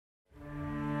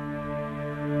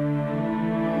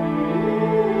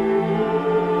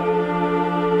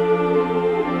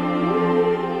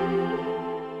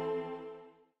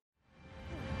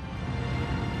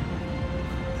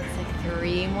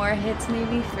hits,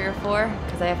 maybe 3 or 4,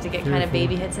 because I have to get 3 or kind of 4.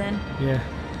 baby hits in. Yeah.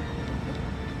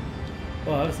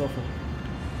 Oh, that was so fun.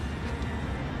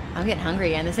 I'm getting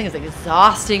hungry again. This thing is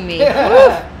exhausting me.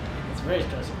 It's very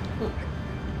stressful.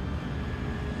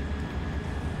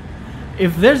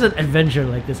 If there's an adventure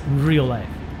like this in real life,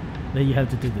 that you have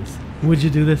to do this, would you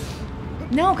do this?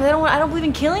 No, because I don't believe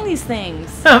in killing these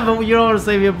things. But you don't want to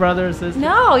save your brother or sister?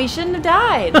 No, he shouldn't have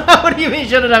died. What do you mean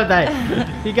shouldn't have died?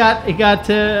 He got sacrificed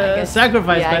by the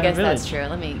village. Yeah, I guess that's true.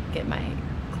 Let me get my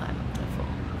climb up to full.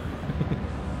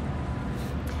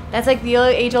 That's like the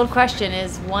age-old question: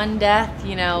 is one death,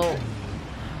 you know?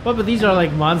 Well, but these are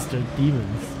like monster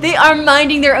demons. They are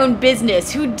minding their own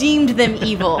business. Who deemed them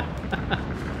evil?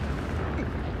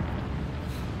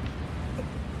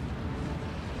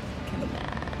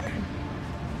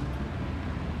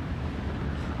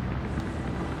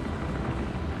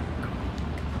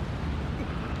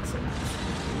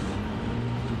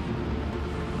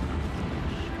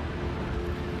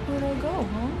 Where'd I go,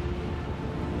 huh?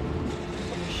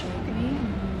 Shake me.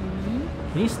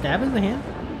 Can you stab in the hand?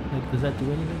 Like, does that do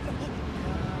anything?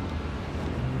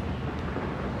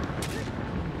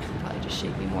 Probably just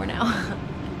shake me more now.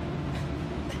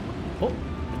 Oh.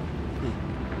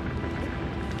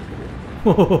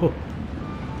 Whoa.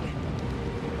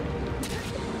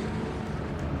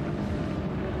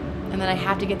 And then I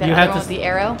have to get that You other have one to with the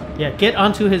arrow? Yeah, get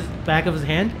onto his back of his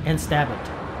hand and stab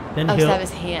it. Then Oh, he'll stab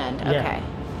his hand. Okay. Yeah.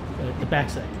 The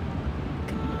backside.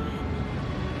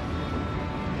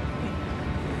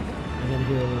 And then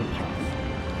he'll pause.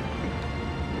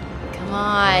 Come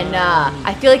on.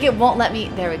 I feel like it won't let me.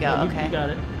 There we go. Yeah, Okay. You got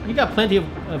it. You got plenty of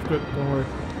grip. Don't worry.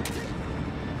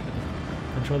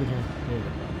 Control the hand. There you go.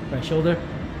 Right shoulder.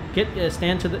 Get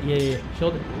stand to the yeah.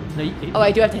 Shoulder. No. Oh,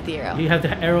 I do have to hit the arrow. You have to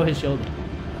arrow his shoulder.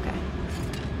 Okay.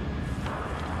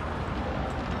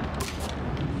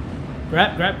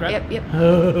 Grab. Yep. You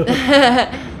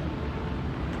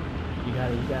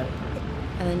got it. You got it.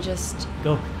 And then just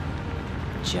Go.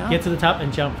 jump. Get to the top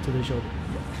and jump to the shoulder.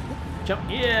 Jump.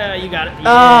 Yeah, you got it. Oh,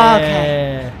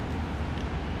 Yeah.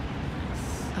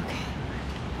 okay.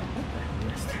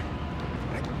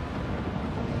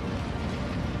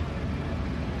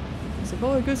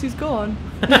 Oh, I guess he's gone.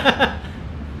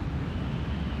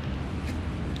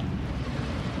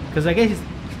 Because I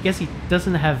guess he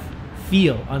doesn't have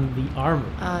feel on the armor.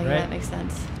 Oh, right? yeah, that makes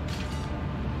sense.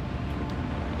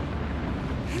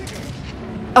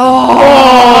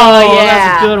 Oh, yeah.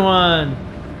 That's a good one.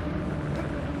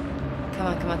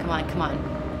 Come on.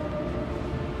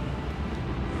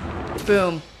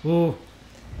 Boom. Ooh.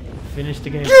 Finish the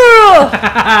game.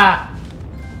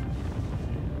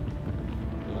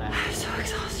 I'm so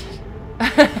exhausted.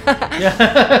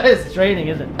 Yeah, it's draining,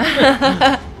 isn't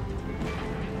it?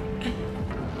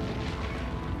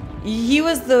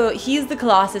 He's the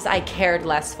Colossus I cared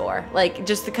less for. Like,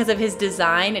 just because of his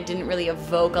design, it didn't really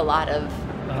evoke a lot of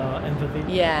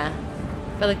Empathy. yeah.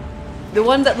 But like the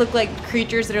ones that look like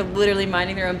creatures that are literally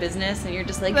minding their own business, and you're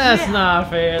just like, That's yeah. not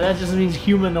fair. That just means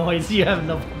humanoids you have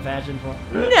no compassion for.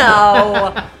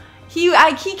 No.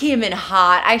 He came in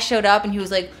hot. I showed up and he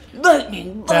was like,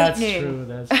 lightning. That's true.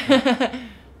 That's true.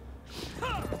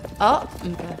 Oh,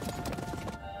 okay.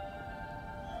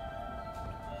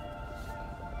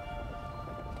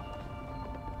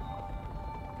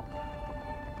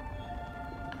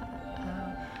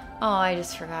 Oh, I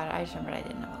just forgot. I just remembered I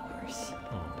didn't have a horse.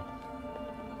 Oh.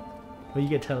 Well, you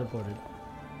get teleported.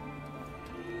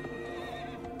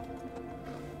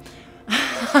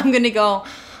 I'm gonna go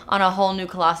on a whole new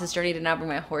Colossus journey to now bring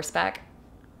my horse back.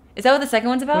 Is that what the second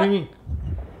one's about? What do you mean?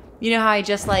 You know how I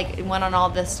just like went on all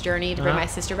this journey to bring my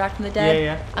sister back from the dead?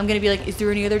 Yeah. I'm gonna be like, is there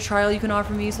any other trial you can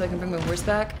offer me so I can bring my horse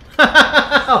back?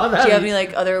 Oh, Do you have any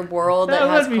like other world that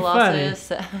has would be Colossus?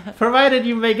 funny. Provided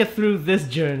you make it through this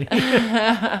journey. Oh,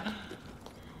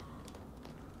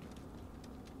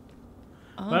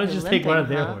 Why don't you just take one of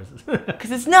their horses?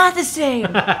 Because it's not the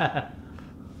same.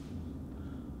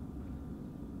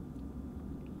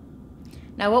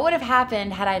 Now, what would have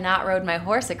happened had I not rode my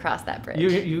horse across that bridge?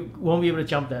 You won't be able to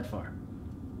jump that far.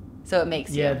 So it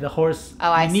makes you. Yeah, the horse. Oh,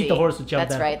 I you see. need the horse to jump.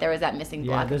 That's right. There was that missing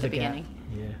block at there's the a gap. beginning.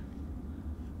 Yeah.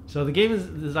 So the game is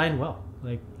designed well.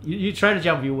 Like you try to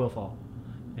jump, you will fall,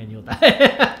 and you'll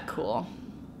die. Cool.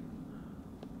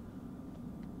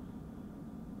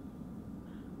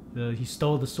 He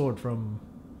stole the sword from.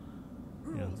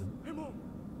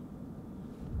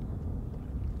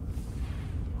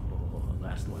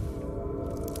 Last one.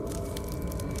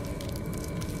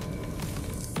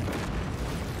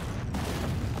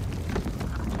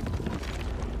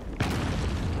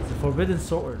 It's the forbidden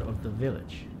sword of the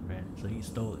village, right? So he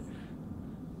stole it.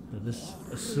 This,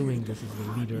 assuming this is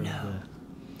the leader of the.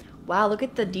 Wow, look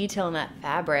at the detail in that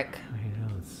fabric. I know,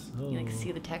 it's so. You can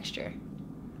see the texture.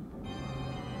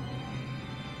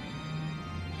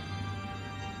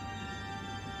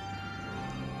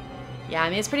 Yeah, I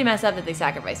mean, it's pretty messed up that they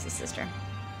sacrificed his sister.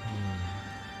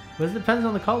 But it depends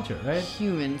on the culture, right?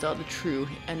 Humans are the true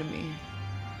enemy.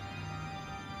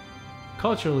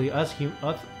 Culturally, us,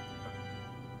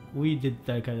 we did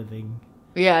that kind of thing.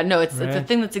 Yeah, no, it's Right? a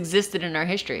thing that's existed in our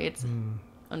history. It's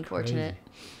unfortunate.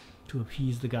 Crazy. To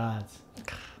appease the gods.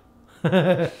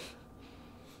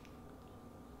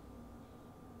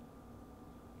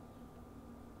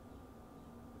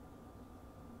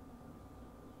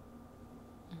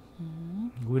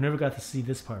 We never got to see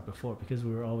this part before because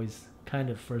we were always kind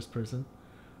of first person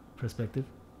perspective.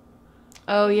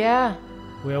 Oh, yeah.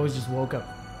 We always just woke up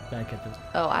back at this.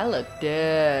 Oh, I look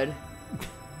dead.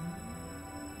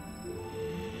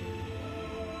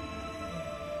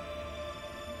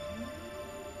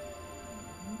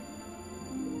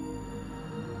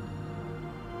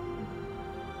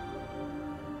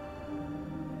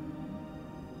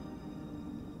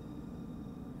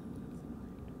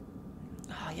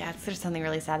 Oh, yeah, there's something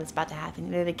really sad that's about to happen.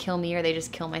 Either they kill me or they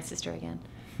just kill my sister again.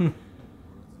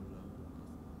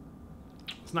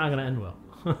 It's not gonna end well.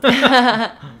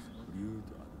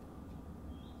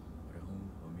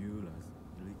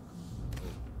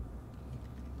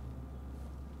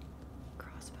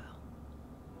 Crossbow.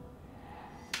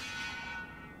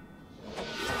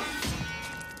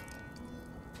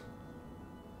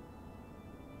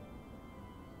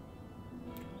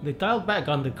 They dialed back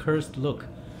on the cursed look.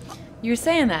 You were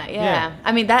saying that, yeah. Yeah.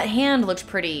 I mean, that hand looked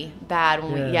pretty bad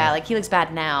when we, Yeah. yeah, like he looks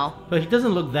bad now. But he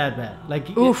doesn't look that bad.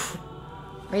 Like Oof.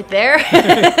 Right there?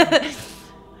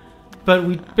 But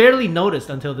we barely noticed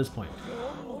until this point.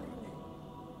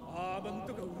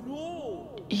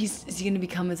 Is he going to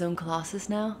become his own Colossus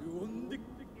now?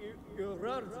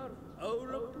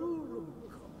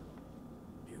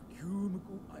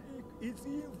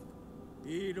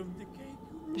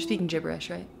 They're speaking gibberish,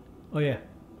 right? Oh yeah.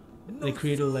 They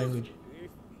created a language.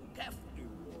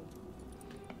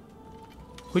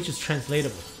 Which is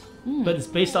translatable. But it's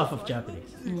based off of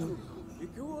Japanese.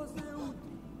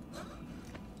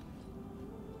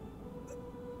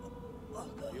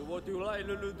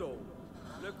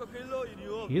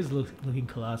 He is looking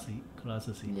Colossus-y.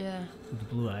 Yeah. With the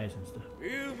blue eyes and stuff.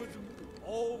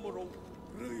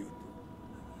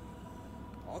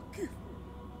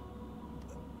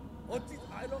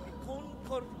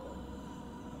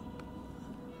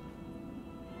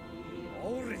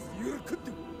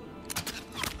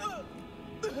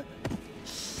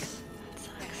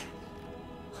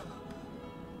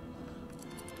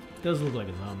 Does look like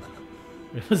a zombie.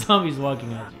 If a zombie's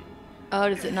walking at you. Oh,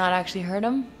 does it not actually hurt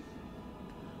him?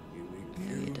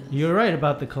 You're right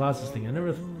about the Colossus thing. I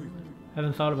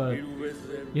haven't thought about it.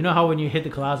 You know how when you hit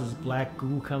the Colossus, black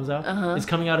goo comes out? Uh-huh. It's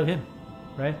coming out of him,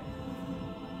 right?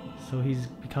 So he's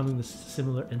becoming the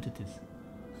similar entities.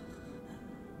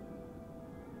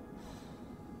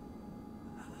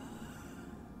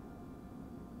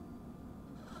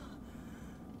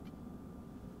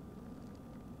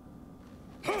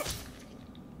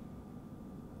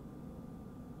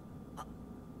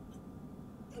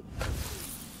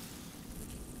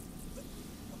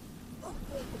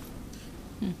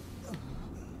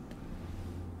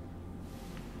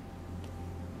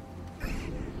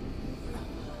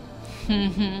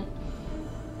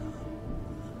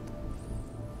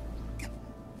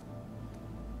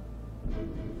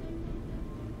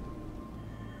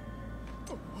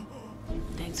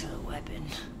 Thanks for the weapon.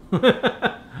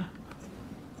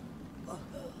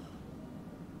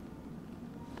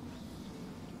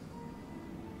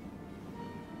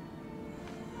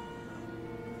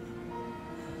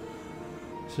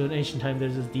 So in ancient time,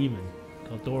 there's this demon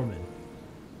called Dormin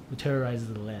who terrorizes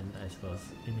the land, I suppose,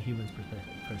 in the human's perspective.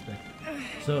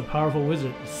 So a powerful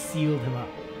wizard sealed him up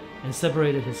and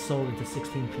separated his soul into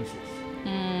 16 pieces,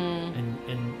 and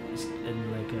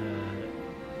like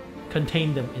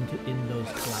contained them in those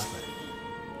colossi.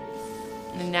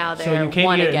 And now So they're you came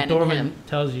one here again and in Dormin him.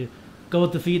 tells you, go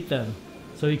defeat them,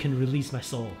 so you can release my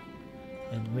soul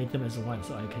and make them as one,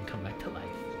 so I can come back to life.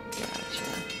 Gotcha.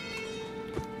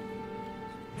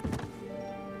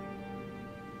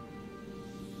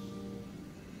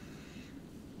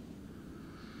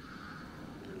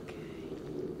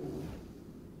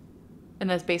 And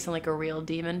that's based on like a real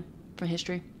demon from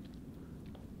history?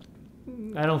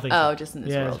 I don't think so. Oh, just in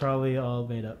this yeah, world. it's probably all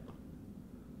made up.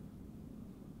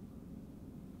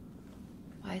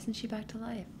 Why isn't she back to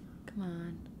life? Come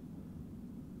on.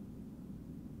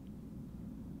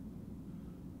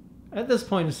 At this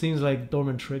point, it seems like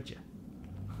Dormin tricked you.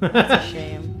 That's a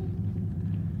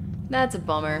shame. That's a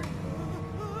bummer.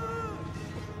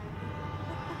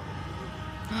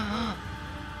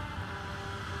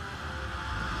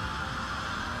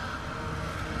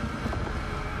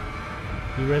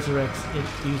 He resurrects it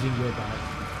using your body.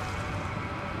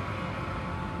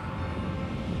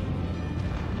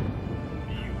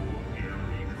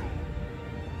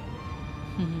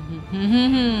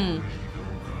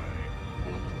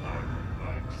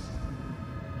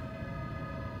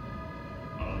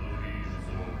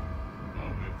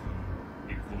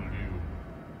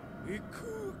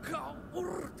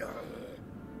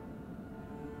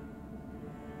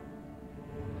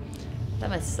 That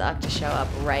must suck to show up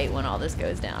right when all this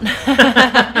goes down.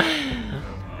 I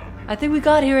think we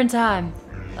got here in time.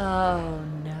 Oh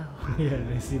no. Yeah,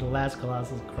 they see the last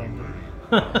Colossus crumble.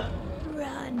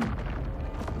 Run.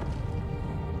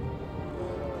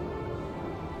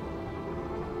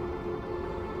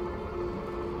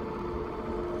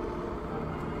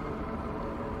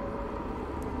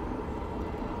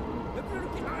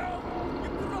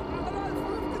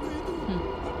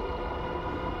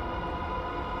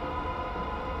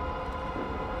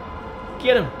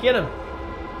 Get him! Get him!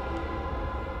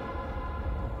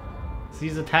 So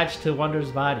he's attached to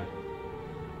Wonder's body.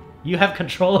 You have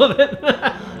control of it.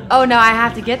 Oh no, I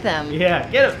have to get them. Yeah,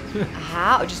 get him!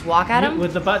 How? Just walk at them?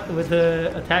 With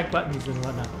the attack buttons and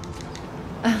whatnot.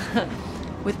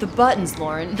 With the buttons,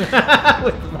 Lauren. With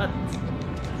the buttons.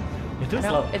 You're too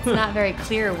slow. It's not very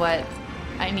clear what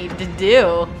I need to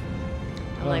do.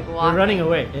 I'm like walking. They're running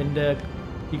away, and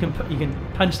you can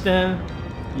punch them.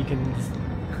 You can.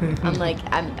 I'm like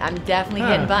I'm definitely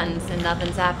hitting buttons and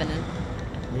nothing's happening.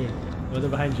 Yeah. Well, they're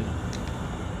behind you.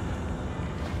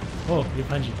 Oh, you're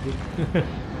punching.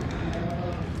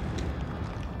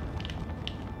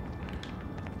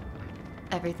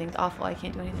 Everything's awful. I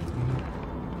can't do anything.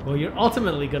 Well, you're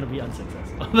ultimately going to be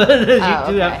unsuccessful. But you do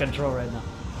have control right now.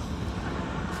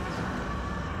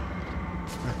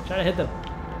 Right, try to hit them.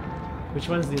 Which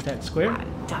one's the attack? Square? I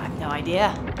have no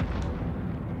idea.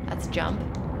 That's a jump.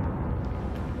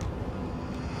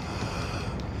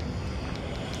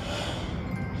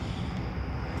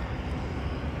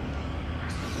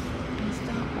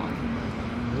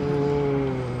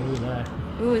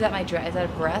 Ooh, is that my breath? Is that a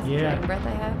breath? Yeah. Dragon breath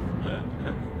I have?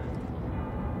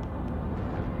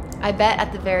 I bet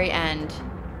at the very end.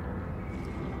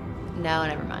 No,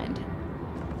 never mind.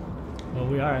 Well,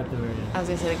 we are at the very end. I was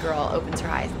gonna say the girl opens her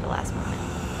eyes at the last moment.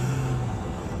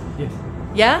 Yes.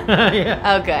 Yeah? Yeah.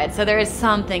 Oh, good. So there is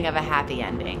something of a happy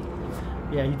ending.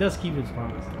 Yeah, he does keep his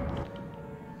promise. Alright.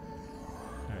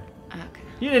 Okay.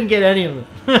 You didn't get any of them.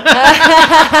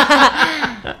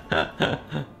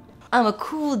 I'm a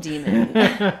cool demon.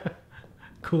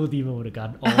 Cool demon would have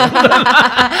gotten all of them.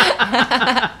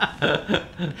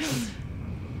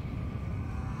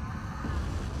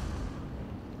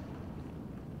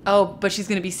 Oh, but she's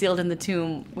going to be sealed in the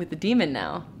tomb with the demon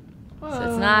now. So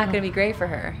it's not going to be great for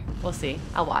her. We'll see.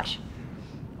 I'll watch.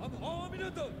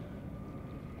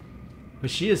 But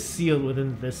she is sealed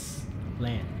within this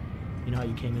land. You know how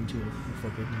you came into it, the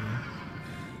Forbidden Land?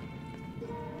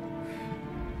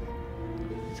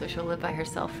 So she'll live by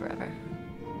herself forever.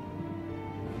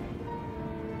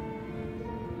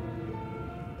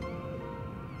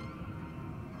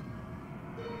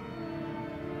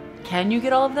 Can you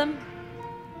get all of them?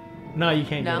 No, you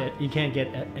can't No? get it. You can't get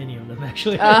any of them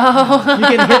actually.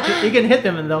 Oh. you can hit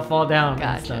them and they'll fall down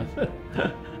Gotcha. and stuff.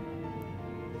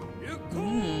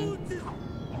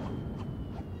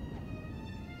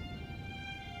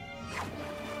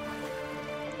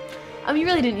 I mean, you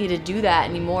really didn't need to do that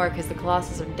anymore because the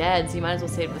Colossus are dead. So you might as well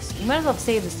save the. You might as well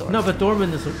save the sword. No, but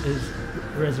Dormin is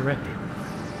resurrected.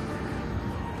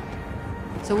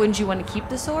 So wouldn't you want to keep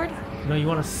the sword? No, you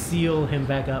want to seal him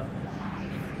back up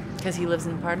Because he lives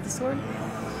in part of the sword.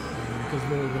 because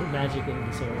the magic in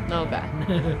the sword. Okay.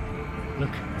 Look,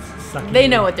 it's sucking. They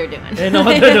know what they're doing. They know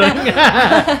what they're doing.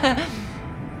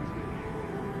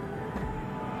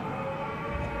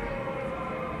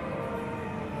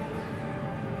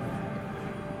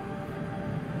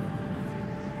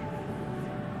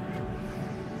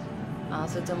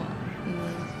 So it's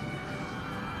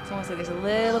almost like there's a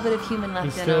little bit of human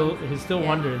left in him. He's still Yeah.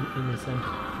 wandering in the center.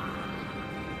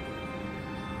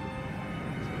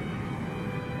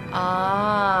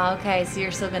 Ah, okay. So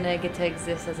you're still gonna get to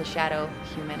exist as a shadow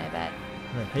human, I bet.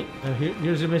 Right. Hey,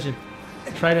 here's your mission.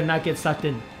 Try to not get sucked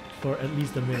in for at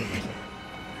least a minute or so.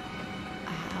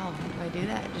 How do I do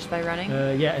that? Just by running?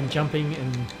 Yeah, and jumping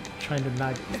and trying to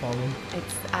not fall in.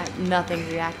 It's nothing's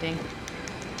reacting.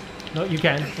 No, you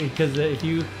can, because if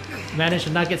you manage to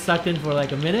not get sucked in for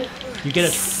like a minute, you get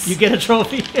a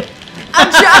trophy.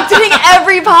 I'm hitting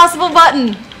every possible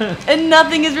button, and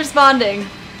nothing is responding.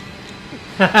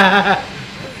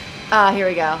 Here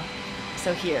we go.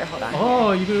 So here, hold on.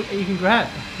 Oh, you can grab.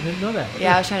 I didn't know that.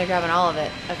 Yeah, I was trying to grab on all of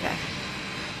it. Okay.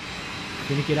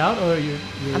 Can you get out, or you're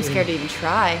I'm scared to even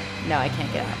try. No, I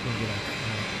can't get out. Can't get out.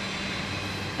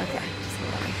 Okay, just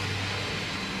hold on.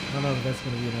 I don't know if that's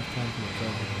gonna be enough time for the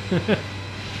trophy.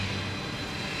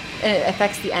 And it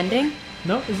affects the ending?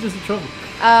 No, it's just a trophy.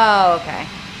 Oh, okay.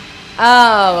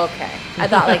 Oh, okay. I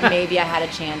thought like maybe I had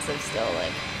a chance of still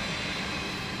like.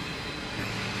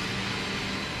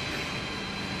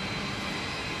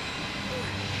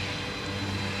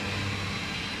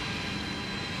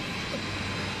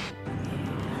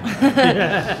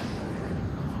 Yeah.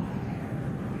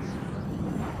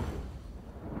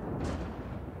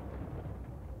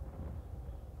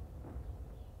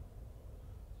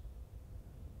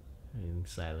 And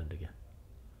silent again.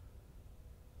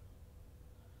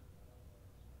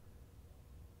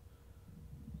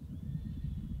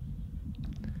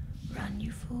 Run,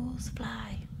 you fools,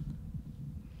 fly.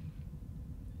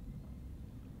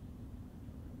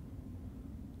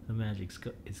 The magic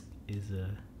is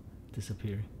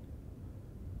disappearing.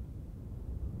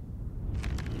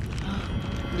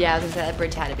 Yeah, I was gonna say that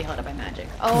bridge had to be held up by magic.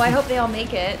 Oh, I hope they all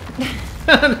make it.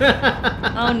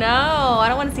 Oh no, I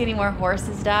don't want to see any more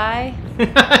horses die.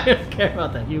 I don't care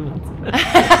about the humans.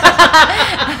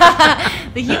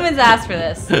 The humans asked for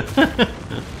this.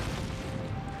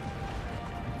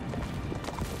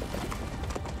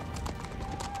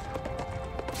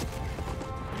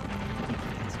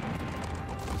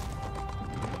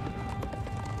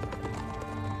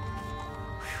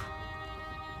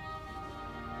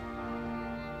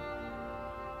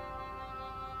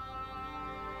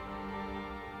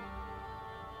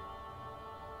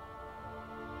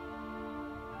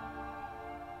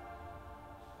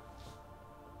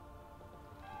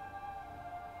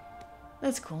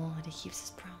 That's cool that he keeps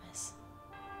his promise.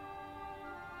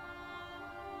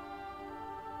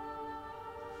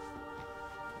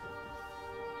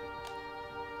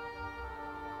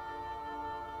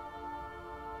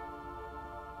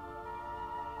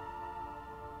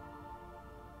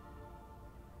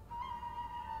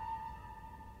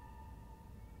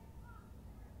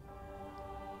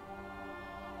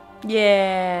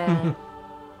 Yeah.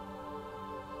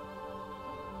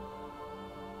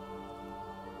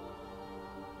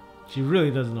 She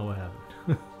really doesn't know what happened.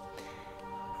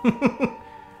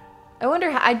 I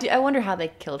wonder how they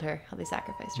killed her, how they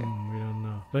sacrificed her. We don't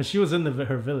know. But she was in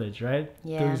her village, right?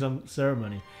 Yeah. Doing some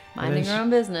ceremony. Minding her own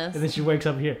business. And then she wakes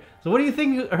up here. So what do you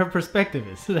think her perspective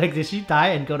is? Like, did she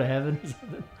die and go to heaven or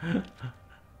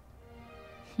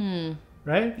something?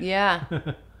 Right? Yeah.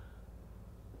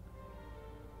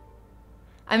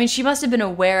 I mean, she must have been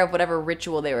aware of whatever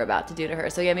ritual they were about to do to her.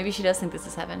 So yeah, maybe she does think this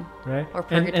is heaven. Right? Or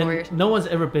purgatory. And no one's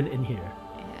ever been in here.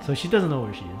 Yeah. So she doesn't know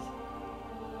where she is.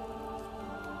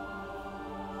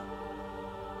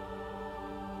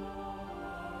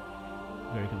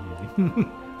 Very confusing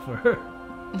for her.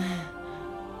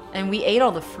 And we ate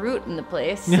all the fruit in the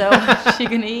place, so she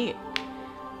can eat.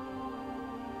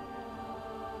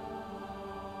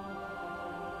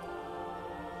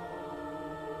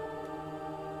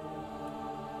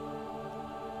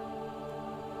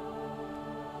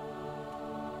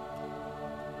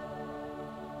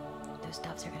 Those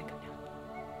doves are gonna come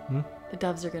down. The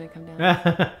doves are gonna come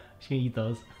down. She can eat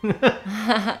those.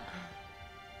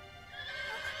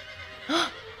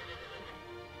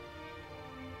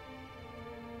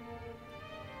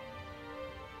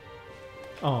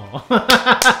 Oh.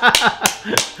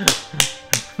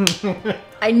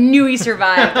 I knew he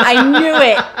survived. I knew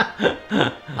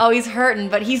it. Oh, he's hurting,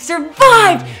 but he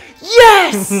survived.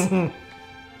 Yes. That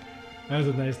was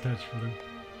a nice touch for them.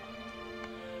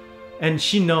 And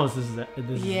she knows this is her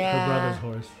brother's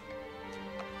horse.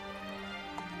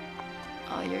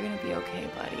 Oh, you're gonna be okay,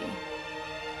 buddy.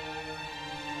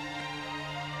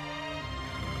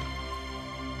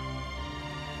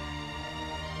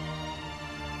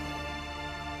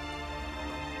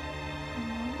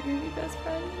 You're gonna be best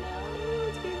friends now.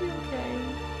 It's gonna be okay.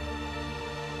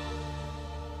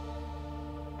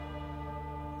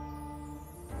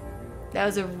 That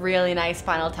was a really nice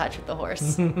final touch with the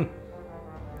horse.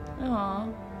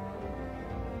 Aww.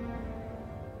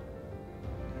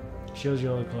 Shows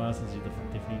you all the Colossus you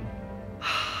defeated.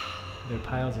 They're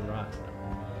piles of rocks.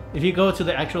 If you go to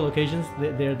the actual locations,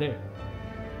 they're there.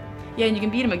 Yeah, and you can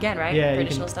beat him again, right? Yeah, For you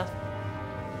additional can- stuff.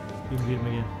 You can beat them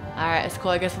again. All right, it's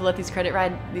cool. I guess we'll let these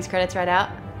credits ride out.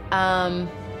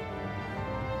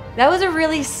 That was a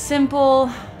really simple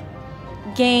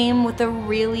game with a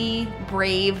really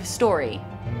brave story.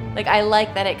 Like, I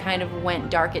like that it kind of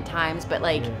went dark at times, but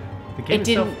like, The game it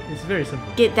itself didn't is very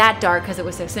simple. get that dark because it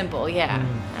was so simple. Yeah,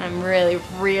 and I'm really,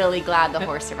 really glad the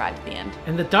horse survived at the end.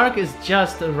 And the dark is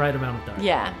just the right amount of dark.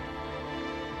 Yeah,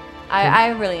 I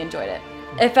really enjoyed it.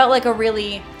 It felt like a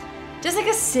really, just like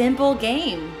a simple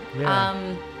game.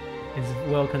 Yeah. It's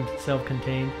well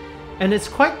self-contained, and it's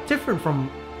quite different from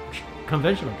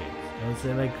conventional games. I would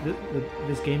say, like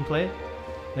this gameplay,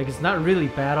 like it's not really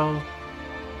battle.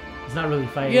 It's not really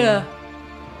fighting. Yeah.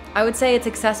 I would say it's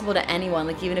accessible to anyone.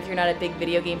 Like, even if you're not a big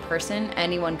video game person,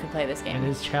 anyone could play this game. And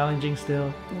it's challenging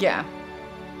still. Yeah.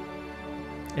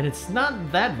 And it's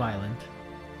not that violent.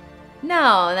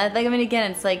 No, that, like, I mean,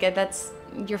 again, it's like that's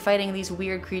you're fighting these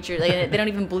weird creatures. Like, they don't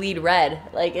even bleed red.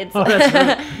 Like, it's. Oh, that's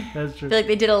true. That's true. I feel like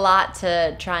they did a lot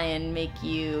to try and make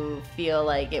you feel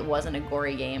like it wasn't a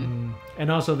gory game.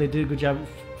 And also, they did a good job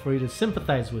for you to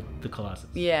sympathize with the Colossus.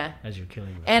 Yeah. As you're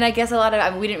killing them. And I guess a lot of, I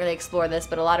mean, we didn't really explore this,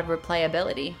 but a lot of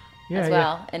replayability as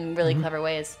well in really clever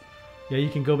ways. Yeah,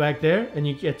 you can go back there and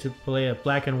you get to play a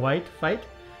black and white fight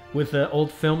with the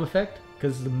old film effect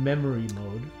because the memory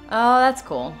mode. Oh, that's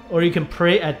cool. Or you can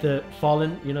pray at the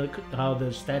fallen, you know how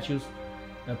the statues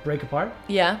break apart?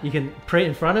 Yeah. You can pray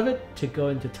in front of it to go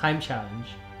into time challenge.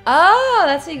 Oh,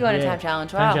 that's how you go into time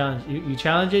challenge. Wow. Time challenge. You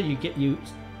challenge it, you get you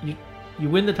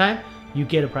win the time, you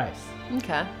get a prize.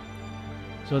 Okay.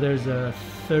 So there's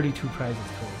 32 prizes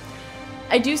total.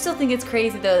 I do still think it's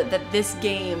crazy though that this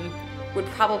game would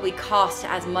probably cost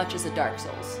as much as a Dark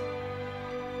Souls.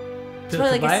 To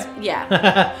like buy?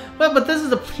 Yeah. Well, but this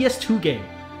is a PS2 game.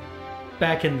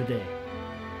 Back in the day.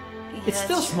 Yeah, It's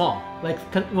still true. small. Like,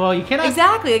 well, you cannot.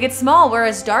 Exactly, like it's small,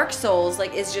 whereas Dark Souls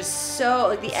like is just so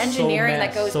like the engineering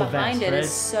that goes so behind vast, it is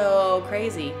right? so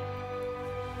crazy.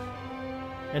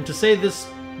 And to say this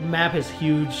map is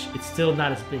huge, it's still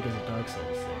not as big as a Dark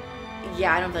Souls thing.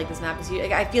 Yeah, I don't feel like this map is huge.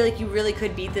 Like, I feel like you really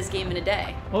could beat this game in a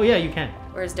day. Oh yeah, you can.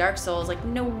 Whereas Dark Souls, like,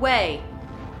 no way.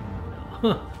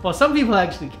 Well, some people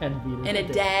actually can beat it In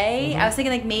a day? I was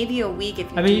thinking like maybe a week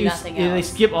if you do nothing else. They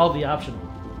skip all the optional.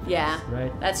 Yeah,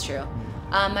 Right? that's true.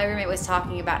 My roommate was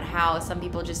talking about how some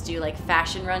people just do like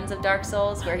fashion runs of Dark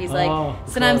Souls, where he's like,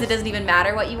 sometimes clothes. it doesn't even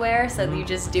matter what you wear, so you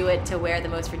just do it to wear the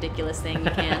most ridiculous thing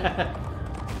you can.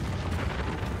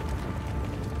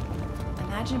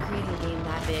 Imagine creating a game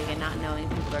that big and not knowing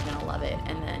people are gonna love it,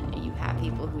 and then you have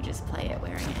people who just play it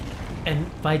wearing anything.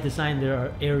 And by design, there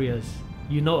are areas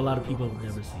you know a lot of people will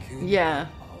never see. Yeah.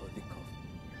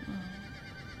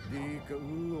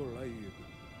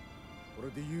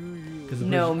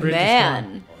 No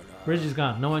man. Bridge is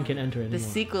gone. No one can enter anymore. The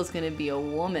sequel's gonna be a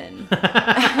woman.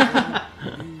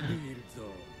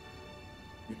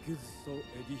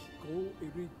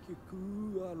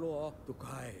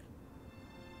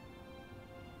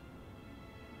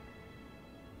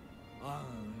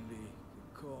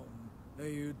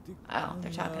 Oh,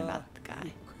 they're talking about the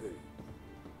guy.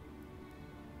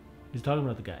 He's talking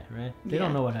about the guy, right? They Yeah.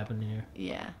 don't know what happened here.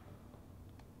 Yeah.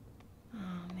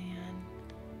 Oh man.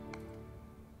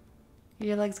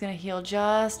 Your leg's gonna heal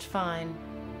just fine.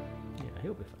 Yeah,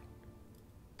 he'll be fine.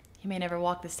 He may never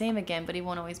walk the same again, but he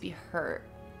won't always be hurt.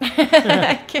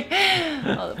 I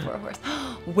can't- oh, the poor horse.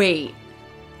 Wait.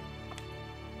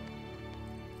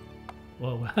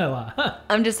 Whoa, wow.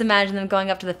 I'm just imagining them going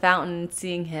up to the fountain and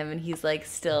seeing him, and he's like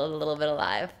still a little bit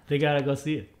alive. They gotta go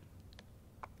see it.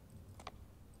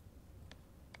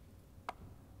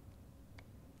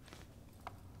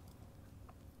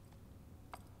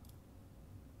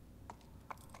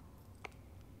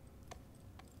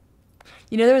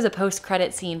 You know, there was a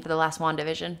post-credit scene for the last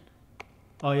WandaVision.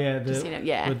 Oh yeah, Just, you know,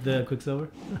 yeah. with the Quicksilver.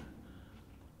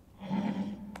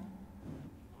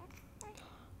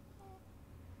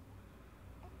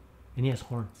 And he has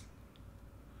horns.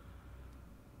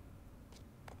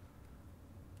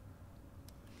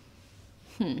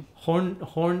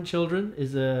 Horn children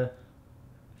is a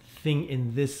thing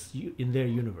in their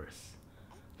universe.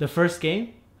 The first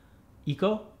game,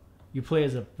 Eco, you play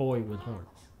as a boy with horns.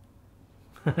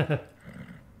 I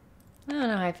don't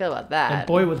know how I feel about that. And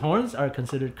boy with horns are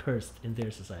considered cursed in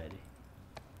their society.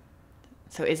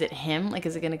 So is it him? Like,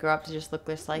 is it going to grow up to just look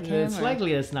just like him? It's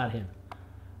likely it's not him.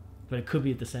 But it could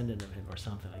be a descendant of him or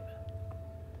something like that.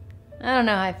 I don't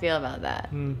know how I feel about that.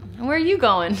 Where are you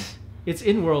going? It's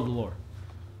in world lore.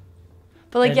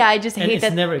 But like, And- yeah, I just and hate it's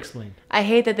that. never explained. I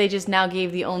hate that they just now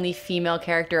gave the only female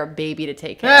character a baby to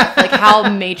take care of. Like, how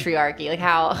matriarchy? Like,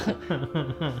 how?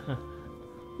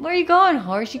 Where are you going,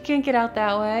 horse? You can't get out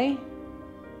that way.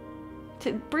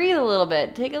 Breathe a little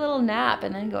bit. Take a little nap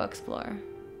and then go explore.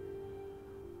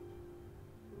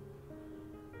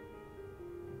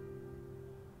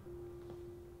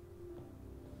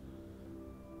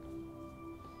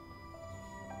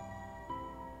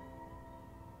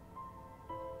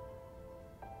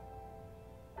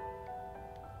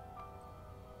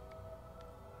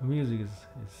 The music is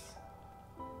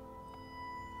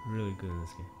really good in this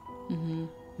game. Mm-hmm.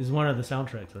 It's one of the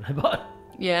soundtracks that I bought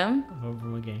Yeah?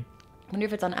 from a game. I wonder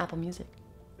if it's on Apple Music.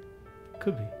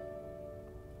 Could be.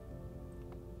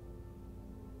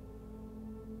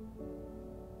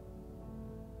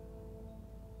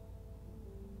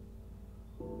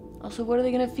 Also, what are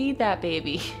they gonna feed that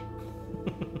baby?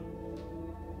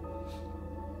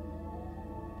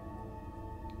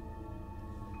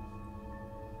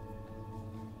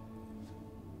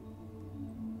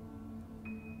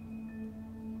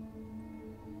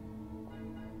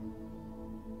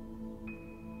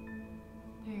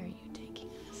 Where are you taking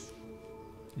us?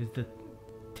 It's the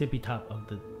tippy top of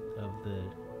the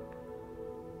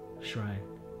shrine.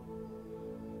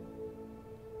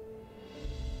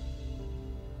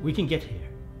 We can get here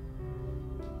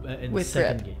in With the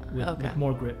second grip. game with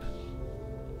more grip.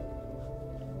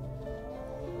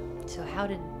 So how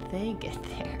did they get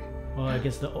there? Well, I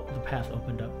guess the path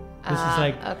opened up.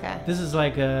 Okay. This is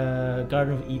like a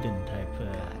Garden of Eden type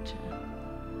Gotcha.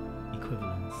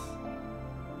 equivalence.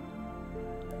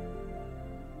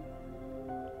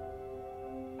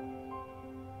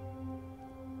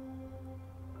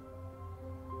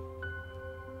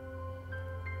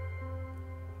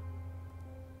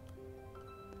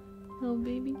 Oh,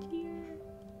 baby dear.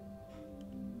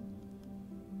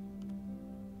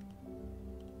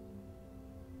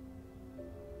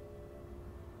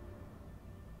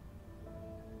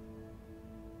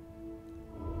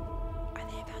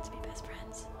 Are they about to be best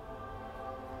friends?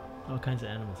 All kinds of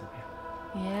animals in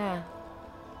here. Yeah.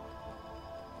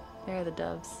 There are the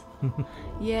doves.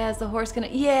 Yeah, is the horse gonna...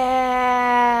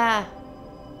 Yeah!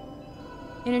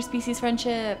 Interspecies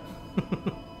friendship.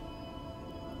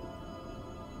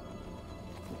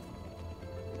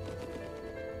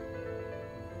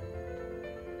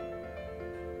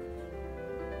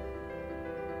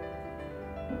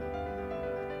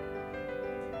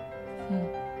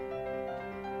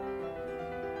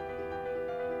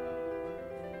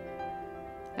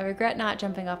 I regret not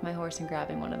jumping off my horse and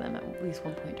grabbing one of them at least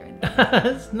one point during the game.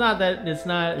 It's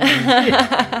not.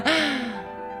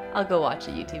 I'll go watch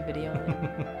a YouTube video on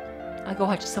it. I'll go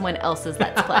watch someone else's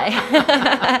Let's Play.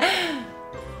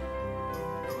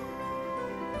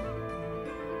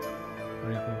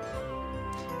 Very cool.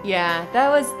 Yeah,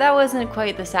 that wasn't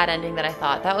quite the sad ending that I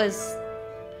thought. That was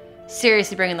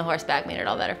seriously bringing the horse back made it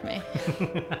all better for me.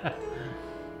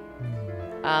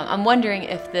 I'm wondering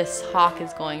if this hawk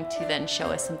is going to then show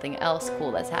us something else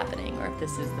cool that's happening, or if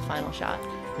this is the final shot.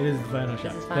 It is the final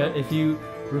shot. is final? But if you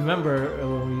remember,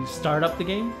 when we start up the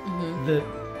game, the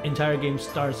entire game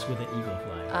starts with an eagle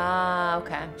flying. Ah,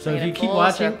 okay. So Like if in you a keep full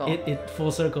watching, circle. it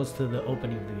full circles to the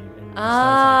opening of the game. And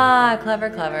Ah, clever,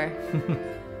 clever.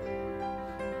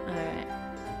 All right.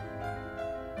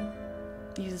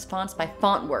 Uses fonts by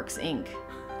Fontworks Inc.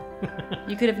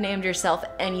 You could have named yourself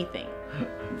anything.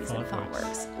 You said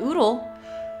Fontworks. Fontworks. Oodle.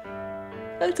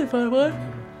 That's a fun one.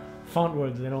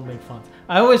 Fontworks, they don't make fonts.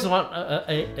 I always want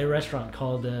a restaurant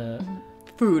called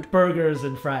Food. Burgers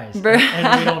and Fries, and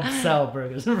we don't sell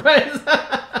burgers and fries.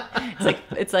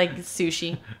 It's like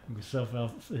sushi. We sell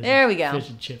There we go. Fish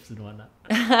and chips and whatnot.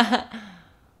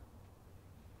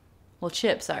 Well,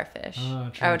 chips are fish. Oh,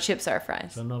 true. Or chips are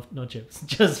fries. So no chips,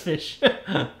 just fish.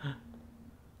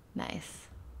 Nice.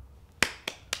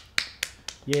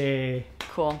 Yay!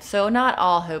 Cool. So not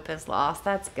all hope is lost.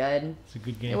 That's good. It's a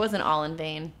good game. It wasn't all in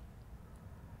vain.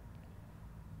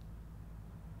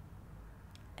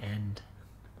 And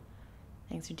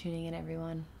Thanks for tuning in,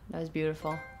 everyone. That was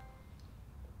beautiful.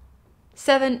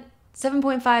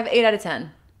 7.5, 8 out of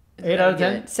 10. 8 out of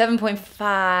 10? 7.5.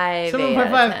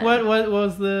 7.5. What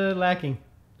was the lacking?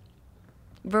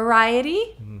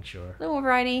 Variety? Sure. A little more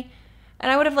variety.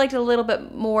 And I would have liked a little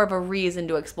bit more of a reason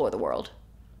to explore the world.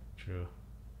 True.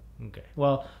 Okay.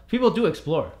 Well, people do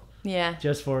explore Yeah.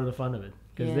 just for the fun of it.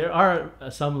 Because Yeah. there are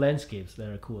some landscapes that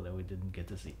are cool that we didn't get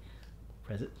to see.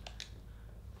 Press it.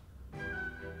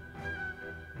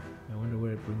 I wonder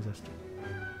where it brings us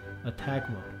to. Attack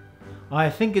mode. Oh, I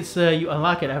think it's you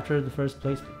unlock it after the first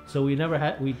playthrough. So we never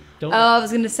had. We don't. Oh, I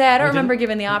was going to say, I don't We remember didn't-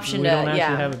 giving the option we to. don't actually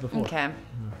yeah. have it before. Okay.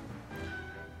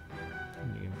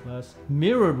 Game Plus.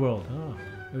 Mirrored world. Oh,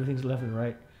 everything's left and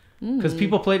right. Because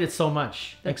people played it so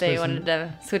much. That they wanted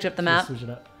to switch up the map. Switch it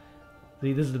up.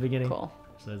 See, this is the beginning. Cool.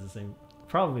 So it's the same.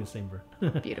 Probably the same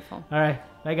bird. Beautiful. All right.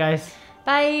 Bye, guys.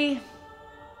 Bye.